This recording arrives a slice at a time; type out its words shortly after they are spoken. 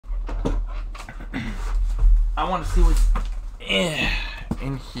I want to see what's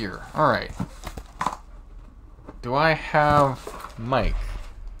in here. All right. Do I have Mike?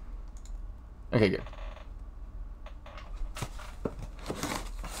 Okay, good.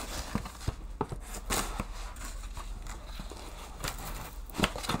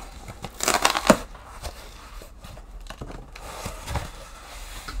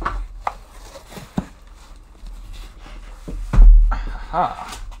 Aha.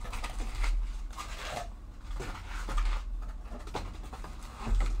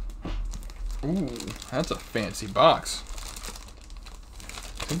 Ooh, that's a fancy box.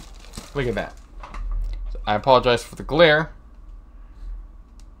 Look at that. I apologize for the glare.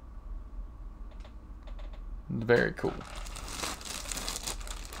 Very cool.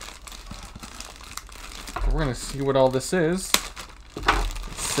 We're gonna see what all this is.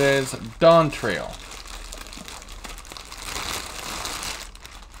 It says Dawntrail.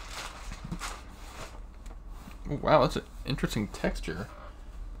 Oh, wow, that's an interesting texture.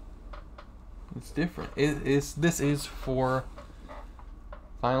 It's different. This is for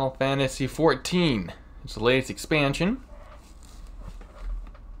Final Fantasy XIV. It's the latest expansion.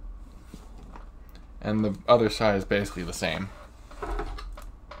 And the other side is basically the same.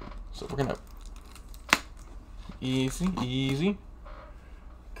 So we're gonna easy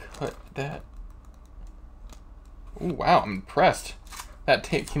cut that. Oh wow, I'm impressed. That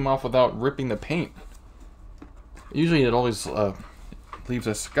tape came off without ripping the paint. Usually it always leaves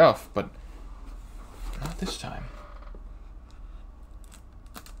a scuff, but not this time.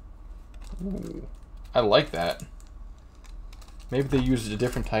 Ooh, I like that. Maybe they used a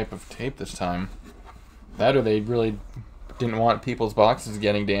different type of tape this time. That or they really didn't want people's boxes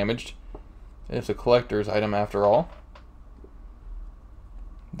getting damaged. It's a collector's item after all.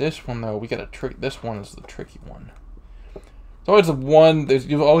 This one though, we got a trick. This one is the tricky one. It's always the one.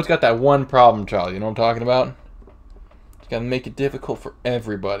 You've always got that one problem child. You know what I'm talking about? You gotta make it difficult for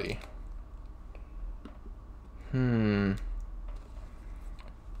everybody.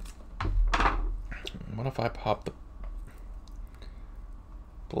 What if I pop the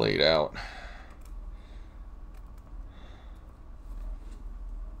blade out?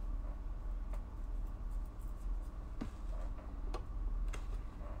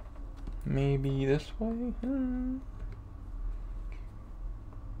 Maybe this way?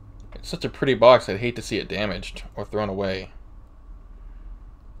 It's such a pretty box, I'd hate to see it damaged or thrown away.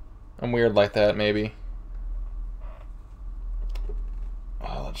 I'm weird like that, maybe.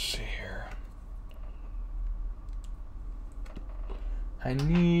 Oh, let's see here. I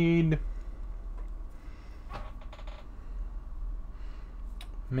need...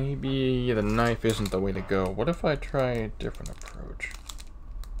 Maybe the knife isn't the way to go. What if I try a different approach?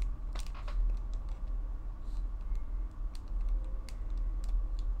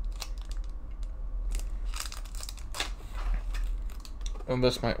 Oh,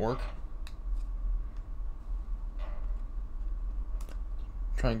 this might work.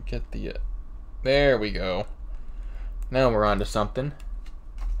 Try and get the... there we go. Now we're on to something.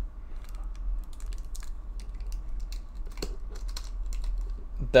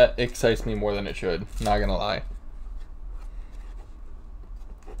 That excites me more than it should, not gonna lie.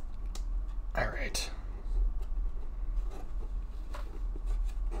 Alright.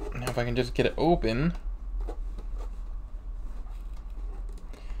 Now if I can just get it open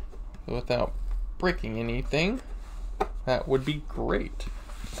without breaking anything, that would be great.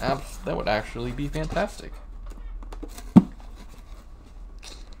 That would actually be fantastic.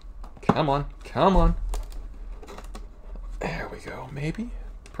 Come on, come on. There we go, maybe.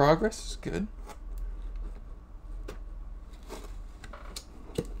 Progress is good.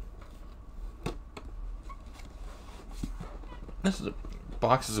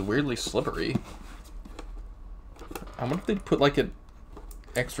 Box is weirdly slippery. I wonder if they'd put like an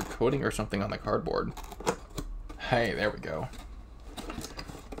extra coating or something on the cardboard. Hey, there we go.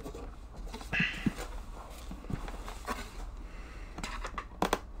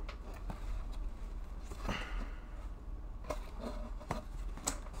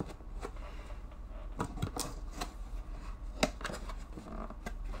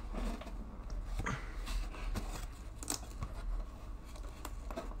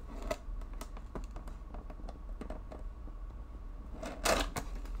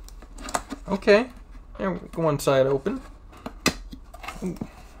 Okay, there we go, one side open. Ooh,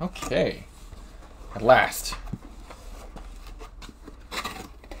 okay, at last.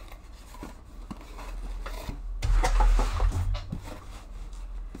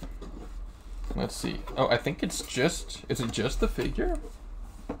 Let's see. Oh, I think it's just, is it just the figure?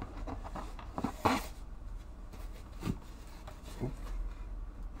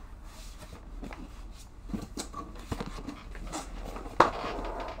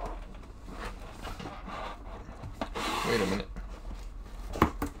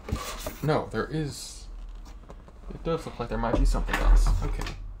 no, there is... It does look like there might be something else. Okay.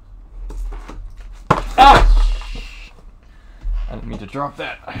 Ah! I didn't mean to drop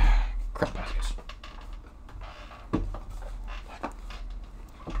that. Crap baskets.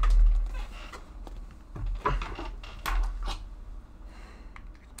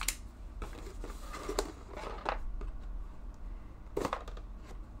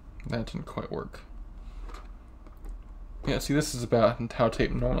 That didn't quite work. Yeah, see, this is about how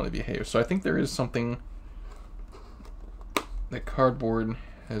tape normally behaves. So I think there is something that cardboard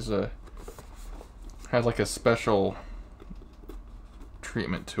has like a special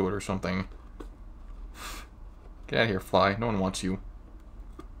treatment to it or something. Get out of here, fly. No one wants you.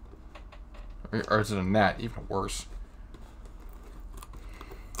 Or is it a gnat? Even worse.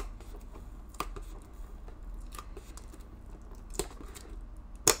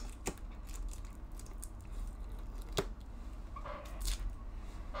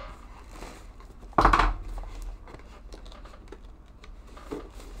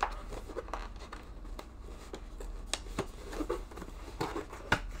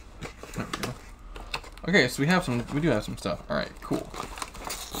 Okay, so we do have some stuff. All right, cool.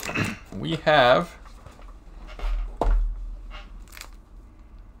 We have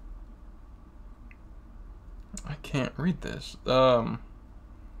I can't read this. Looks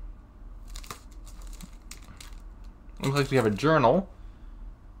like we have a journal.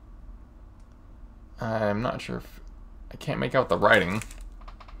 I'm not sure if I can't make out the writing.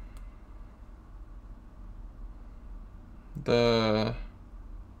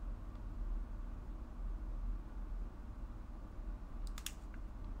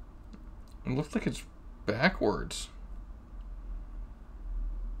 It looks like it's backwards.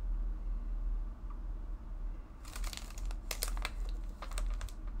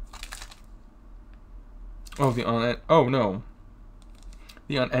 Oh, oh no.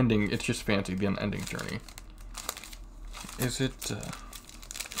 The unending, it's just fancy, the unending journey. Is it,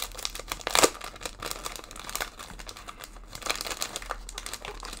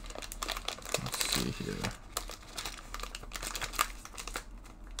 let's see here.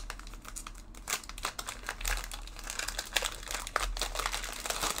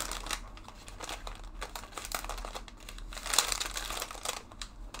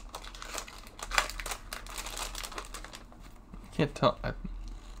 Can't tell.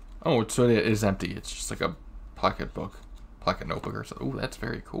 Oh, so it is empty. It's just like a pocket notebook or something. Ooh, that's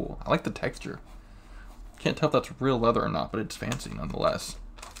very cool. I like the texture. Can't tell if that's real leather or not, but it's fancy nonetheless.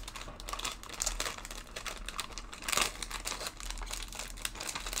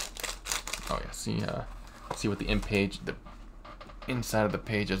 Oh yeah, see what the inside of the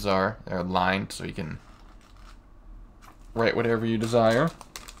pages are. They're lined so you can write whatever you desire.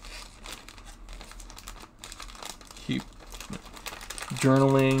 Keep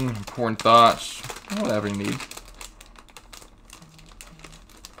journaling, important thoughts, whatever you need.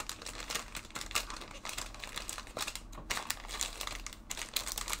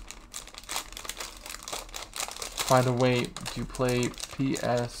 By the way, do you play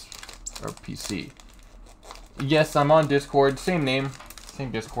PS or PC? Yes, I'm on Discord, same name,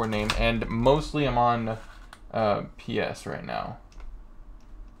 same Discord name, and mostly I'm on PS right now.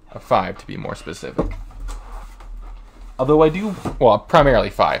 5 to be more specific. Although I do, well,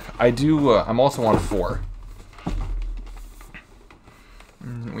 primarily 5. I'm also on 4.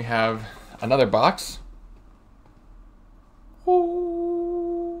 We have another box.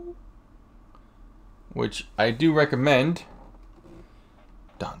 Which I do recommend.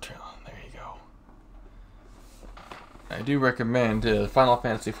 Dawntrail, there you go. I do recommend Final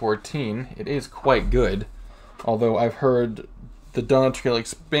Fantasy XIV. It is quite good. Although I've heard the Dawntrail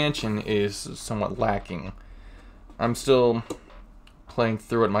expansion is somewhat lacking. I'm still playing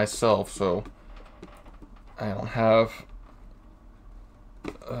through it myself, so I don't have...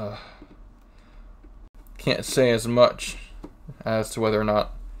 can't say as much as to whether or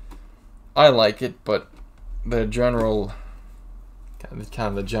not I like it, but the general... kind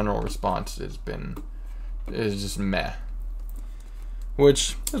of the general response is just meh.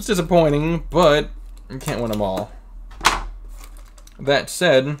 Which is disappointing, but you can't win them all. That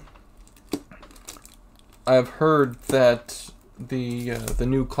said... I've heard that the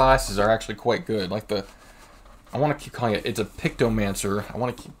new classes are actually quite good. Like I want to keep calling it. It's a Pictomancer. I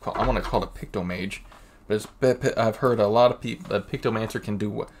want to call it Pictomage, but I've heard a lot of people that Pictomancer can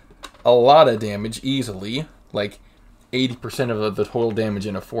do a lot of damage easily, like 80% of the total damage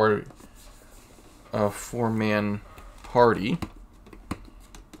in a four-man party.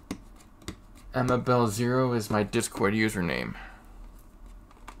 Amabel0 is my Discord username.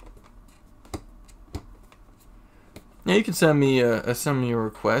 Yeah, you can send me a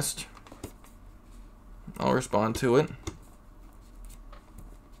request I'll respond to it.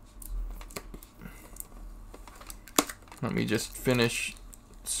 Let me just finish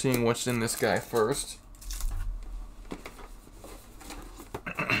seeing what's in this guy first.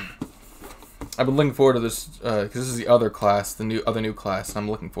 I've been looking forward to this because this is the other class, the other new class, and I'm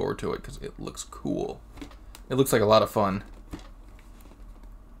looking forward to it because it looks cool. It looks like a lot of fun.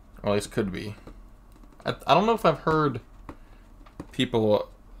 Or at least it could be. I don't know if I've heard people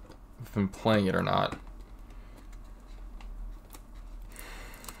have been playing it or not.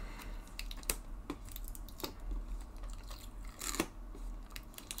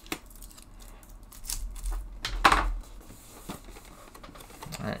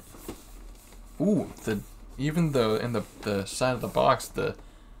 Alright. Ooh, even though in the side of the box, the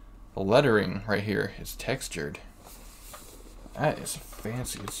lettering right here is textured. That is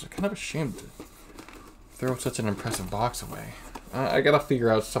fancy. It's kind of a shame to throw such an impressive box away. I gotta figure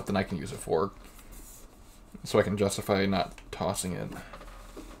out something I can use it for, so I can justify not tossing it.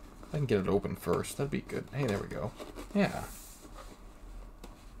 I can get it open first. That'd be good. Hey, there we go. Yeah.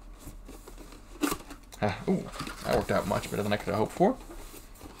 Ooh, that worked out much better than I could have hoped for.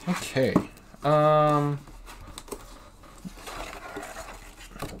 Okay.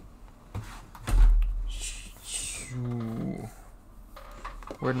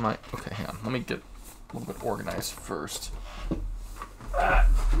 Where did my... Okay, hang on. Let me get a little bit organized first.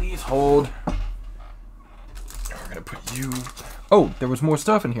 Please hold. We're gonna put you... Oh, there was more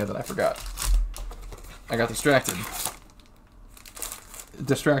stuff in here that I forgot. I got distracted.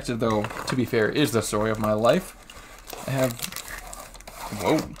 Distracted, though, to be fair, is the story of my life. I have...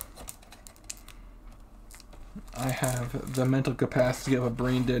 Whoa. I have the mental capacity of a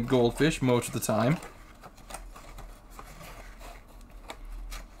brain-dead goldfish most of the time.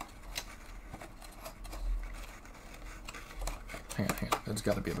 Hang on. There's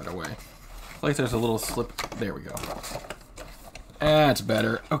got to be a better way. Like there's a little slip. There we go. That's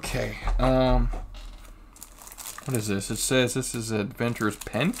better. Okay. What is this? It says this is an Adventurer's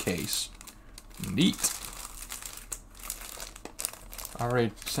pen case. Neat.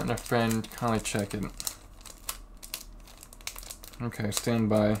 Already sent a friend. Kindly check it. Okay, stand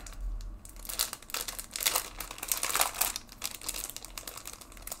by.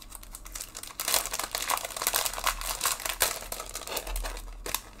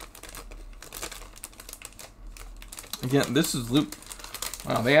 Again, this is looped.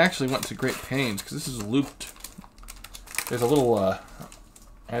 Wow, they actually went to great pains because this is looped. There's a little,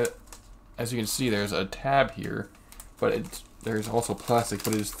 as you can see, there's a tab here, but there's also plastic,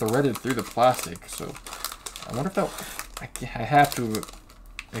 but it is threaded through the plastic. So I wonder if that. I have to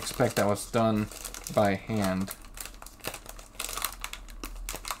expect that was done by hand.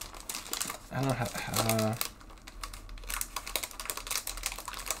 I don't know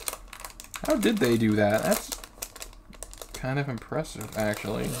how did they do that? That's kind of impressive,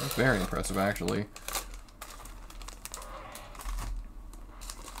 actually. That's very impressive, actually.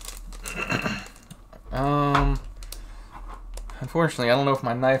 Unfortunately, I don't know if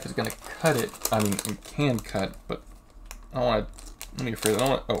my knife is gonna cut it. I mean, it can cut, but I don't want to. Let me afraid. I don't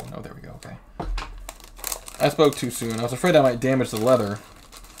want. Oh no, there we go. Okay. I spoke too soon. I was afraid I might damage the leather,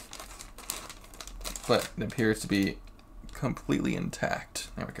 but it appears to be completely intact.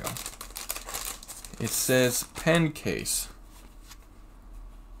 There we go. It says pen case.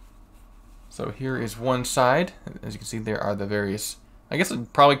 So here is one side. As you can see, there are the various... I guess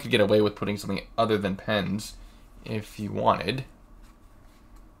it probably could get away with putting something other than pens if you wanted.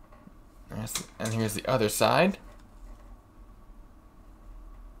 And here's the other side.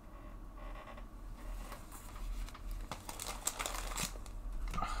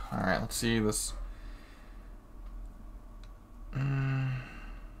 Alright, let's see this.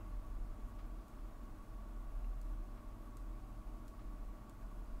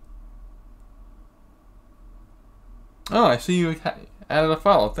 Oh, I see you added a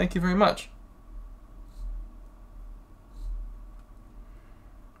follow. Thank you very much.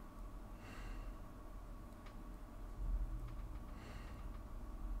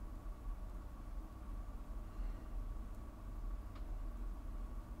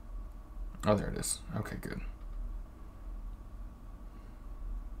 Oh, there it is. Okay, good.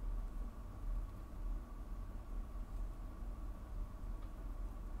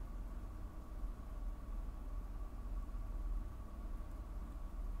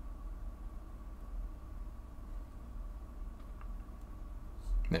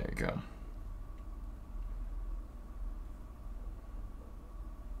 There you go.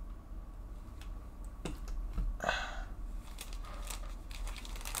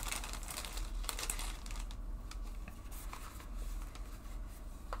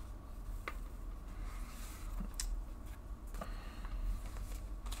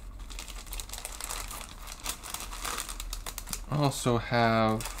 also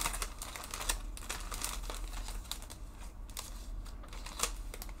have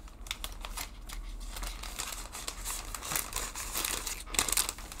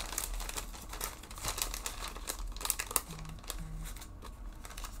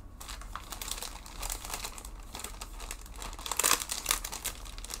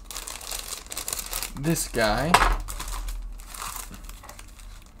this guy.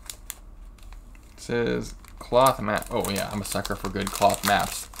 It says cloth map. Oh yeah, I'm a sucker for good cloth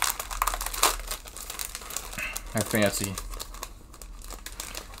maps. They're fancy.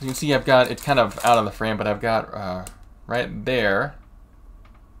 As you can see, I've got it kind of out of the frame, but I've got right there.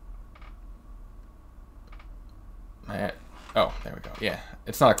 Oh, there we go. Yeah,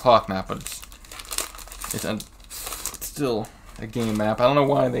 it's not a cloth map, but it's still a game map. I don't know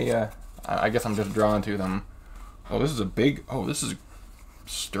why they. I guess I'm just drawn to them. Oh, this is a big. Oh, this is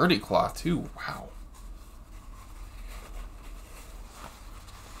sturdy cloth too. Wow.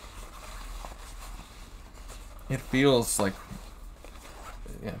 It feels like.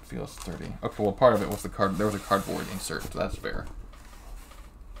 Yeah, it feels sturdy. Okay, well, part of it was the card. There was a cardboard insert, so that's fair.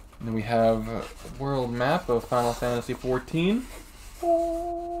 And then we have a world map of Final Fantasy XIV.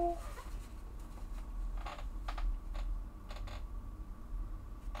 Oh.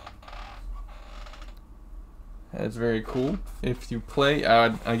 That's very cool. If you play,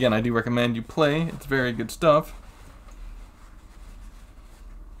 again, I do recommend you play. It's very good stuff.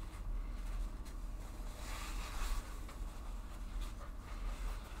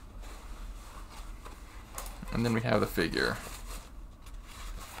 And then we have the figure.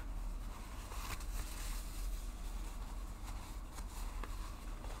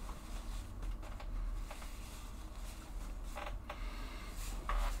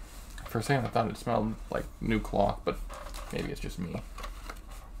 For a second I thought it smelled like new cloth, but maybe it's just me.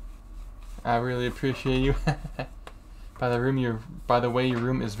 I really appreciate you. By the way, your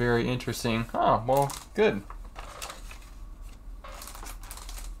room is very interesting. Oh, well, good.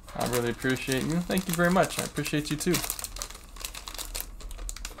 I really appreciate you. Thank you very much. I appreciate you too.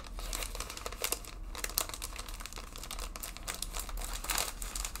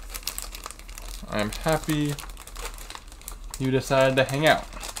 I'm happy you decided to hang out.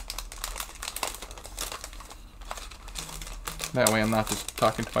 That way I'm not just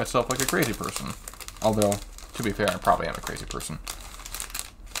talking to myself like a crazy person. Although, to be fair, I probably am a crazy person.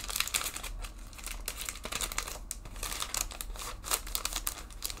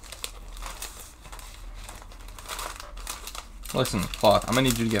 Listen, Cloth, I'm gonna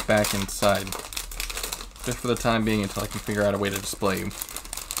need you to get back inside. Just for the time being until I can figure out a way to display you.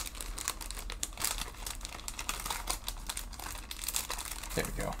 There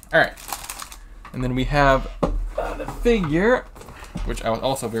we go. Alright. And then we have the figure, which I was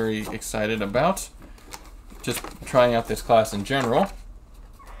also very excited about. Just trying out this class in general.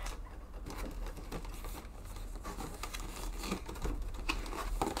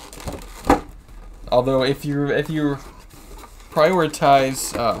 Although if you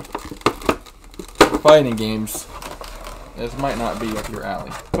prioritize fighting games, this might not be up your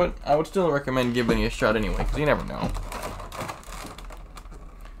alley. But I would still recommend giving it a shot anyway, because you never know.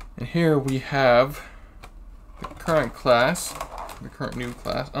 And here we have the current class, the current new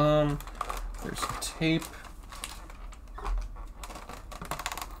class. There's some tape.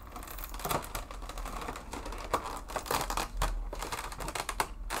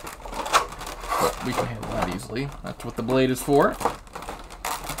 But we can handle that easily. That's what the blade is for.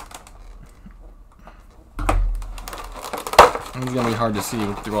 It's gonna be hard to see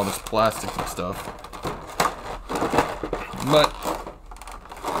through all this plastic and stuff. But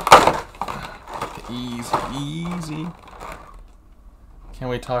easy. Can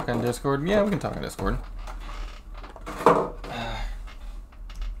we talk on Discord? Yeah, we can talk on Discord. I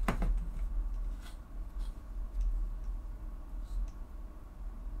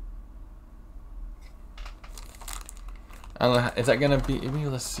don't know. Is that gonna be? Maybe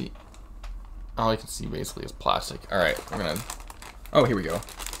let's see. All I can see basically is plastic. All right, we're gonna. Oh, here we go.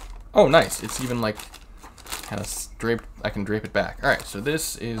 Oh, nice. It's even like kind of draped. I can drape it back. All right, so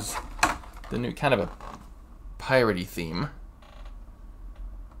this is the new kind of a piratey theme.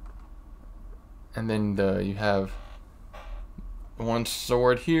 And then you have one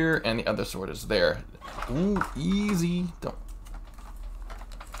sword here, and the other sword is there. Ooh, easy. Don't.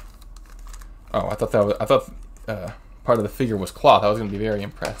 Oh, I thought part of the figure was cloth. I was gonna be very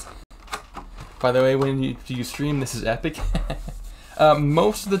impressed. By the way, when you stream, this is epic.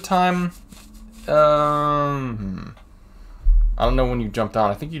 Most of the time, I don't know when you jumped on.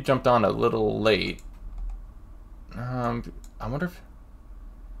 I think you jumped on a little late. I wonder if.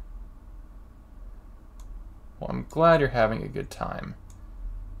 Well, I'm glad you're having a good time.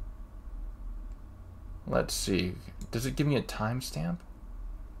 Let's see. Does it give me a timestamp?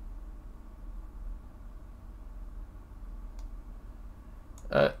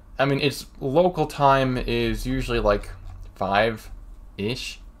 I mean, its local time is usually like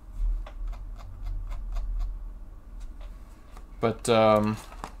 5-ish. But, oh,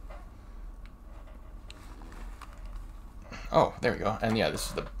 there we go. And yeah,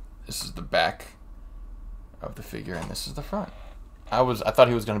 this is the back of the figure, and this is the front. I thought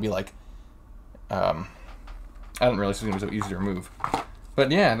he was gonna be like, I didn't realize he was so easy to remove.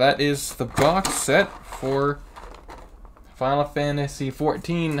 But yeah, that is the box set for Final Fantasy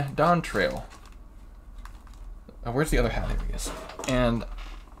XIV Dawntrail. Where's the other hat? There he is. And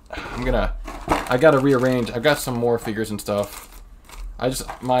I gotta rearrange. I've got some more figures and stuff.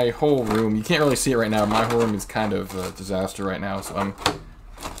 My whole room, you can't really see it right now. My whole room is kind of a disaster right now. So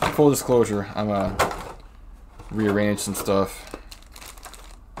full disclosure, I'm rearrange some stuff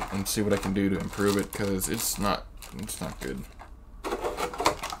and see what I can do to improve it, because it's not good.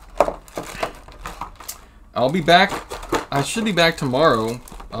 I'll be back. I should be back tomorrow.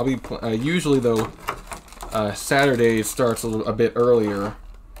 I'll be usually though. Saturday starts a bit earlier.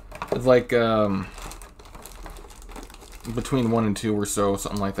 It's like between 1 and 2 or so,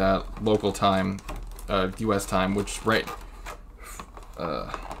 something like that, local time, U.S. time. Which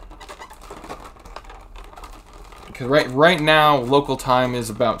because right now local time is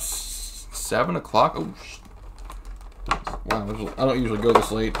about 7 o'clock. Oh, wow! I don't usually go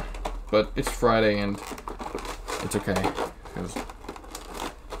this late, but it's Friday and it's okay. Because do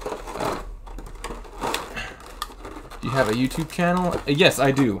you have a YouTube channel? Yes, I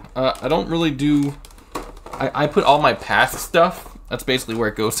do. I don't really do. I put all my past stuff. That's basically where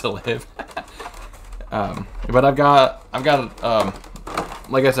it goes to live. But I've got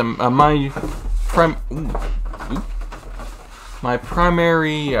like I said, my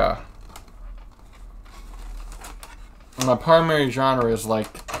primary genre is like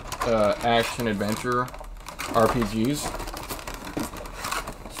action adventure RPGs.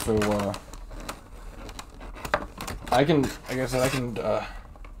 So I can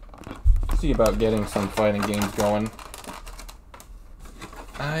see about getting some fighting games going.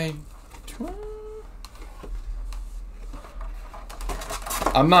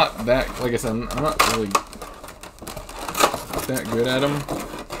 I'm not that, like I said, I'm not really that good at them.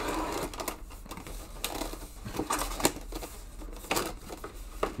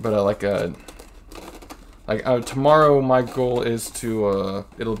 But tomorrow my goal is to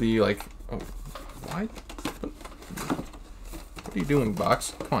it'll be like, oh, what? What are you doing,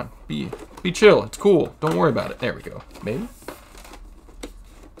 box? Come on, be chill. It's cool. Don't worry about it. There we go. Maybe.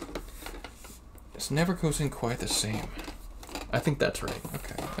 This never goes in quite the same. I think that's right.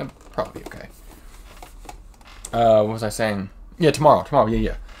 Okay, that'd probably be okay. What was I saying? Yeah, tomorrow.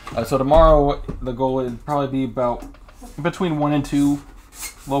 Yeah. So tomorrow the goal would probably be about between 1 and 2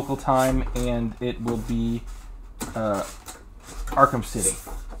 local time, and it will be Arkham City.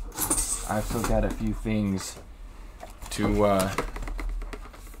 I've still got a few things to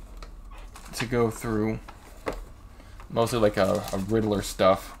go through, mostly like a Riddler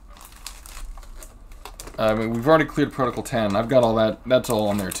stuff. I mean, we've already cleared Protocol 10. I've got all that. That's all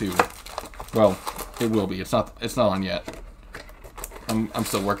on there too. Well, it will be. It's not on yet. I'm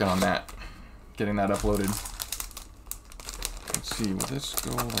still working on that, getting that uploaded. Let's see. Will this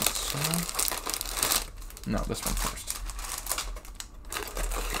go like so? No, this one first.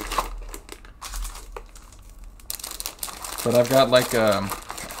 But I've got like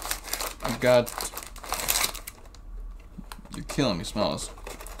you're killing me, Smells.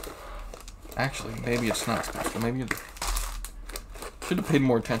 Actually, maybe it's not special. Maybe it should have paid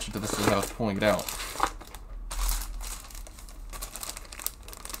more attention to this as I was pulling it out.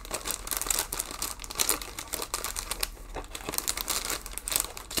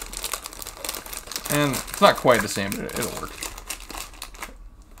 And it's not quite the same, but it'll work.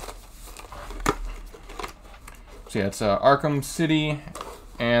 So yeah, it's Arkham City,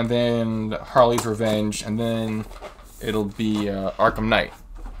 and then Harley's Revenge, and then it'll be Arkham Knight.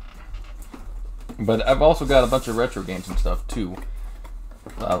 But I've also got a bunch of retro games and stuff too.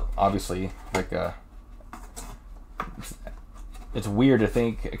 Obviously, like it's weird to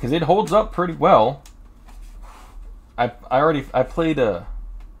think because it holds up pretty well. I played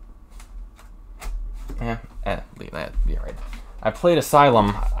yeah, right. I played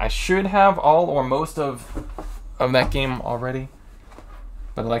Asylum. I should have all or most of that game already.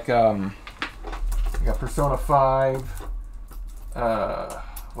 But like I got Persona 5.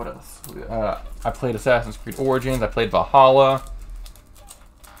 What else? I played Assassin's Creed Origins. I played Valhalla.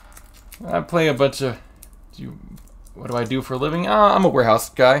 I play a bunch of What do I do for a living? I'm a warehouse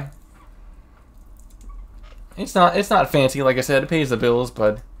guy. It's not fancy, like I said. It pays the bills,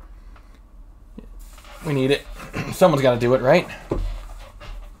 but we need it. Someone's got to do it, right?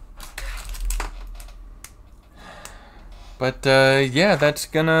 But yeah, that's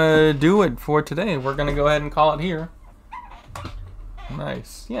gonna do it for today. We're gonna go ahead and call it here.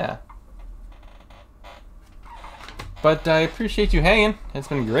 Nice, yeah. But I appreciate you hanging. It's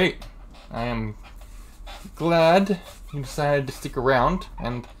been great. I am glad you decided to stick around.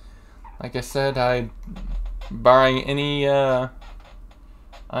 And like I said, barring any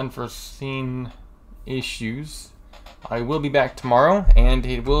unforeseen issues, I will be back tomorrow, and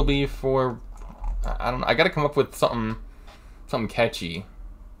it will be for, I don't know, I gotta come up with something catchy.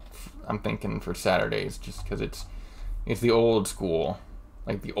 I'm thinking for Saturdays, just because it's the old school,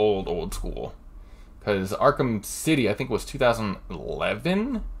 like the old school. Because Arkham City, I think, was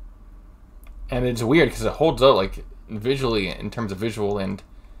 2011, and it's weird because it holds up, like, visually, in terms of visual and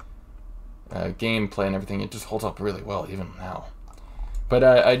gameplay and everything. It just holds up really well even now.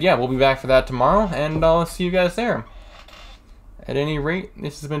 But yeah, we'll be back for that tomorrow, and I'll see you guys there. At any rate,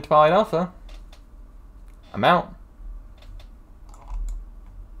 this has been Twilight Alpha. I'm out.